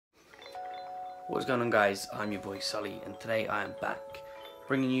What's going on, guys? I'm your boy SuLLy, and today I am back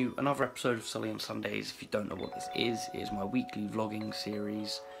bringing you another episode of SuLLy on Sundays. If you don't know what this is, it is my weekly vlogging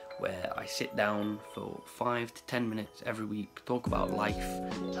series where I sit down for 5 to 10 minutes every week, talk about life,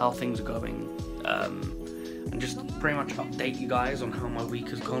 how things are going, and just pretty much update you guys on how my week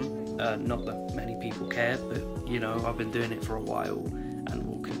has gone. Not that many people care, but you know, I've been doing it for a while and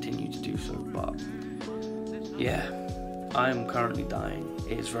will continue to do so. But yeah, I am currently dying.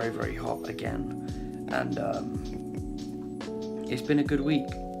 It is very, very hot again, and it's been a good week.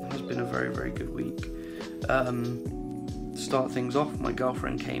 It has been a very, very good week. To start things off, my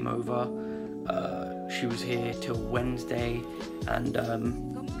girlfriend came over. She was here till Wednesday, and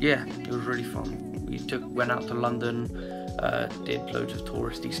yeah, it was really fun. We went out to London, did loads of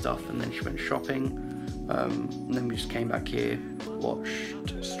touristy stuff, and then she went shopping. And then we just came back here,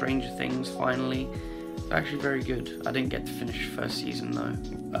 watched Stranger Things finally. Actually very good. I didn't get to finish the first season though,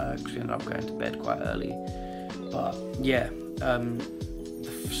 because we ended up going to bed quite early. But yeah,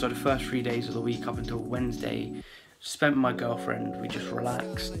 so the first 3 days of the week up until Wednesday, spent with my girlfriend. We just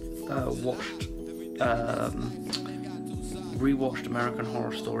relaxed, rewatched American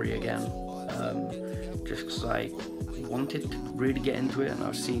Horror Story again, just because I wanted to really get into it, and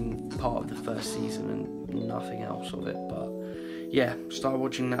I've seen part of the first season and nothing else of it. But yeah, started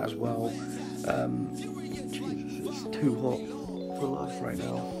watching that as well. It's too hot for life right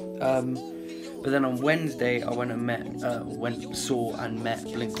now. But then on Wednesday, I went and saw and met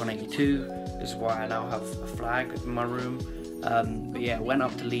Blink-182. This is why I now have a flag in my room. But yeah, went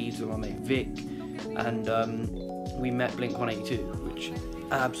up to Leeds with my mate Vic, and we met Blink-182, which is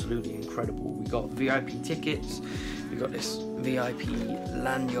absolutely incredible. We got VIP tickets. We got this VIP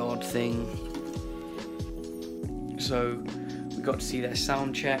lanyard thing. So we got to see their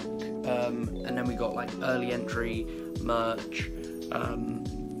sound check, and then we got like early entry merch, and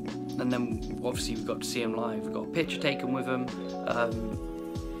then obviously we got to see them live. We got a picture taken with them,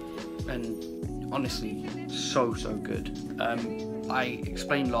 and honestly, so good. I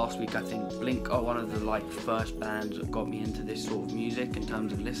explained last week, I think Blink are one of the first bands that got me into this sort of music in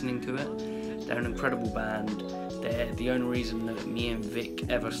terms of listening to it. They're an incredible band. They're the only reason that me and Vic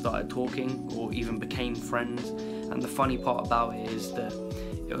ever started talking or even became friends. And the funny part about it is that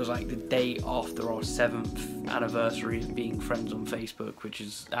it was like the day after our 7th anniversary of being friends on Facebook, which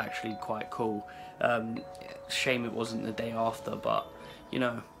is actually quite cool. Shame it wasn't the day after, but you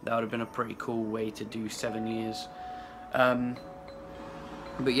know, that would have been a pretty cool way to do 7 years.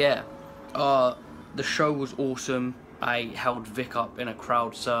 But yeah, the show was awesome. I held Vic up in a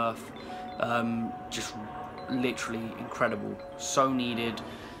crowd surf. Just literally incredible, so needed.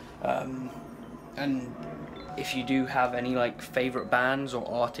 And if you do have any favorite bands or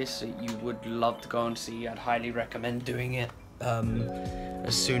artists that you would love to go and see, I'd highly recommend doing it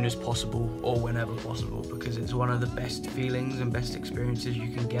as soon as possible or whenever possible, because it's one of the best feelings and best experiences you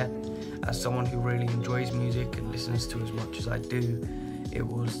can get. As someone who really enjoys music and listens to as much as I do, it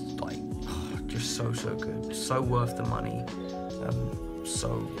was just so good, so worth the money,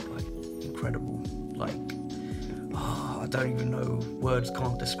 so incredible. I don't even know, words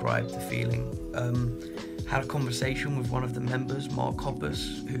can't describe the feeling. Had a conversation with one of the members, Mark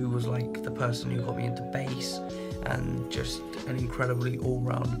Hoppus, who was the person who got me into bass, and just an incredibly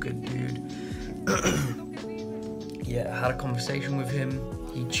all-round good dude. Yeah, I had a conversation with him.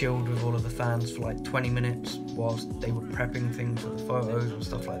 He chilled with all of the fans for 20 minutes whilst they were prepping things for the photos and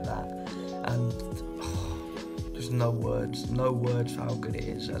stuff like that. And just no words for how good it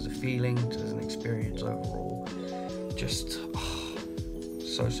is as a feeling, as an experience overall. Just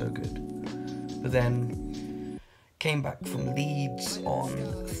so good. But then came back from Leeds on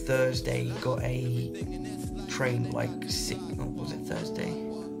Thursday, got a train was it Thursday?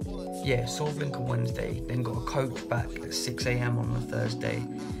 Yeah, saw Blink on Wednesday, then got a coach back at 6 AM on the Thursday,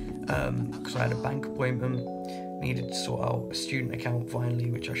 because I had a bank appointment, needed to sort out a student account finally,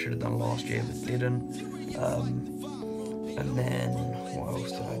 which I should have done last year but didn't. And then what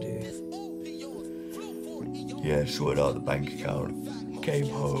else did I do? Yeah, sorted out the bank account, came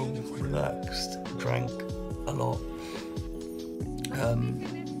home, relaxed, drank a lot.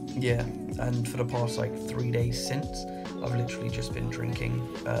 Yeah, and for the past 3 days since, I've literally just been drinking.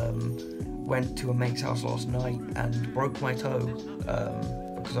 Went to a mate's house last night and broke my toe,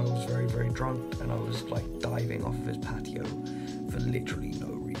 because I was very drunk, and I was diving off of his patio for literally no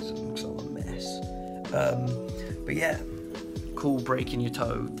reason, because I'm a mess. But yeah, cool breaking your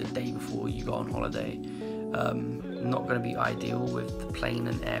toe the day before you go on holiday. Not going to be ideal with the plane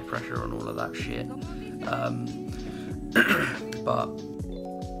and air pressure and all of that shit. But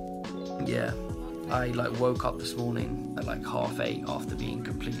yeah, I woke up this morning at 8:30 after being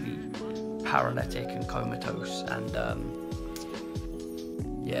completely paralytic and comatose, and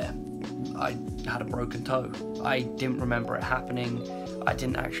yeah, I had a broken toe. I didn't remember it happening. I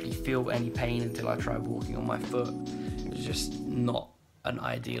didn't actually feel any pain until I tried walking on my foot. It was just not an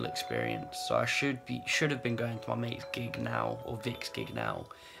ideal experience. So I should have been going to my mate's gig now, or Vic's gig now,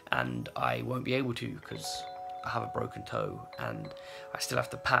 and I won't be able to because I have a broken toe, and I still have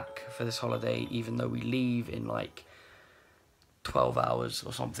to pack for this holiday, even though we leave in like 12 hours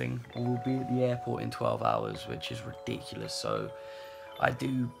or something, or we'll be at the airport in 12 hours, which is ridiculous. So I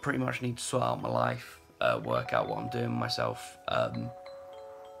do pretty much need to sort out my life, work out what I'm doing myself. I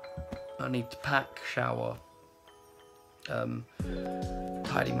need to pack, shower,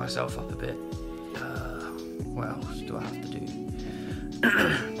 tidy myself up a bit. What else do I have to do?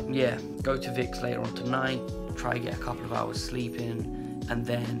 Yeah, go to Vic's later on tonight, try to get a couple of hours sleep in, and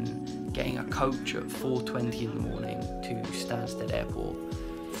then getting a coach at 4:20 in the morning to Stansted Airport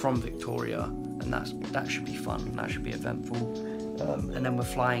from Victoria, and that should be fun, that should be eventful. And then we're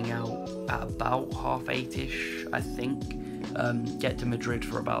flying out at about 8:30ish, I think. Get to Madrid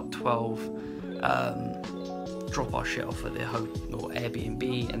for about 12, drop our shit off at the hotel or Airbnb,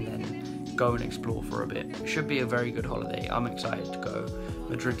 and then go and explore for a bit. It should be a very good holiday. I'm excited to go.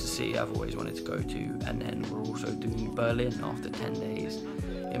 Madrid's a city I've always wanted to go to, and then we're also doing Berlin after 10 days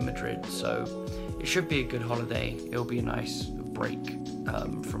in Madrid, so it should be a good holiday. It'll be a nice break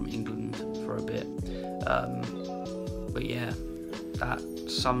from England for a bit, but yeah, that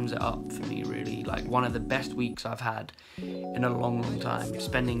sums it up for me really. Like, one of the best weeks I've had in a long time,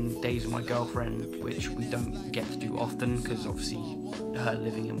 spending days with my girlfriend, which we don't get to do often because obviously her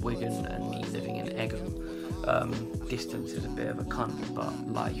living in Wigan and me living in Egham, distance is a bit of a cunt, but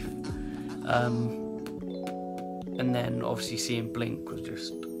life. And then obviously seeing Blink was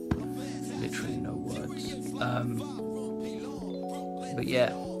just literally no words. But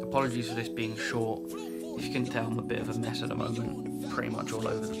yeah, apologies for this being short. If you can tell, I'm a bit of a mess at the moment, pretty much all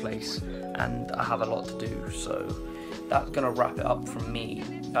over the place, and I have a lot to do, so that's gonna wrap it up from me.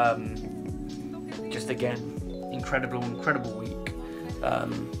 Just again, incredible week.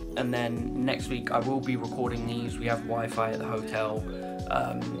 And then next week I will be recording these. We have Wi-Fi at the hotel,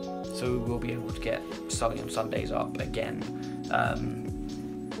 so we will be able to get SuLLy on Sundays up again.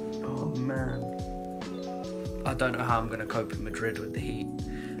 Oh man, I don't know how I'm gonna cope in Madrid with the heat,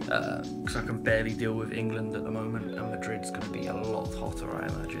 because I can barely deal with England at the moment, and Madrid's going to be a lot hotter, I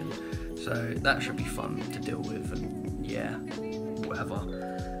imagine. So that should be fun to deal with, and yeah, whatever.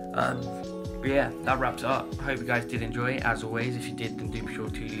 But yeah, that wraps it up. I hope you guys did enjoy it. As always, if you did, then do be sure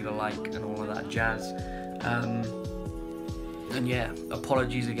to leave a like and all of that jazz. And yeah,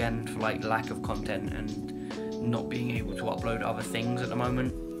 apologies again for like lack of content and not being able to upload other things at the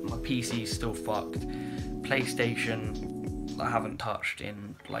moment. My PC is still fucked. PlayStation I haven't touched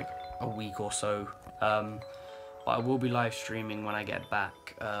in like a week or so, but I will be live streaming when I get back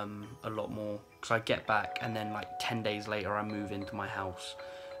a lot more, because I get back and then like 10 days later I move into my house,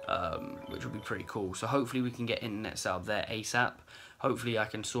 which will be pretty cool. So hopefully we can get internet set up there ASAP. Hopefully I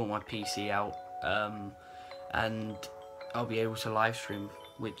can sort my PC out, and I'll be able to live stream,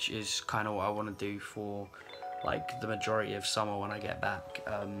 which is kind of what I want to do for like the majority of summer when I get back.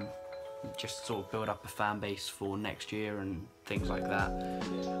 Just sort of build up a fan base for next year and things like that.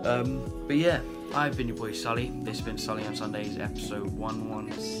 But yeah, I've been your boy SuLLy. This has been SuLLy on Sundays, episode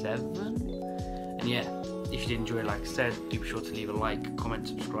 117. And yeah, if you did enjoy it, like I said, do be sure to leave a like, comment,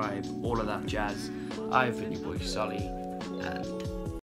 subscribe, all of that jazz. I've been your boy SuLLy, and